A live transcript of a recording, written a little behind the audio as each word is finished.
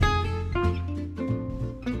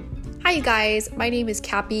Hi guys, my name is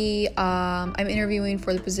Cappy. I'm interviewing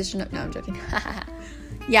for the position of... No, I'm joking.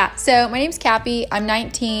 Yeah, so my name's Cappy. I'm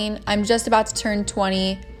 19. I'm just about to turn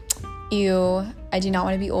 20. Ew, I do not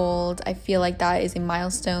want to be old. I feel like that is a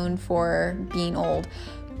milestone for being old.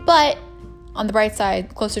 But on the bright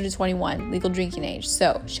side, closer to 21, legal drinking age.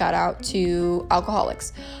 So shout out to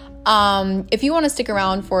alcoholics. If you want to stick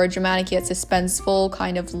around for a dramatic yet suspenseful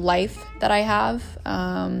kind of life that I have,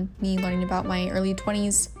 me learning about my early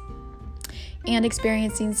 20s and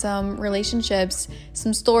experiencing some relationships,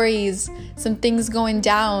 some stories, some things going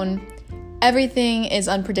down, everything is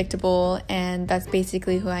unpredictable, and that's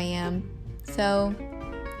basically who I am. So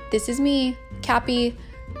this is me, Cappy,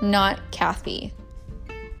 not Kathy.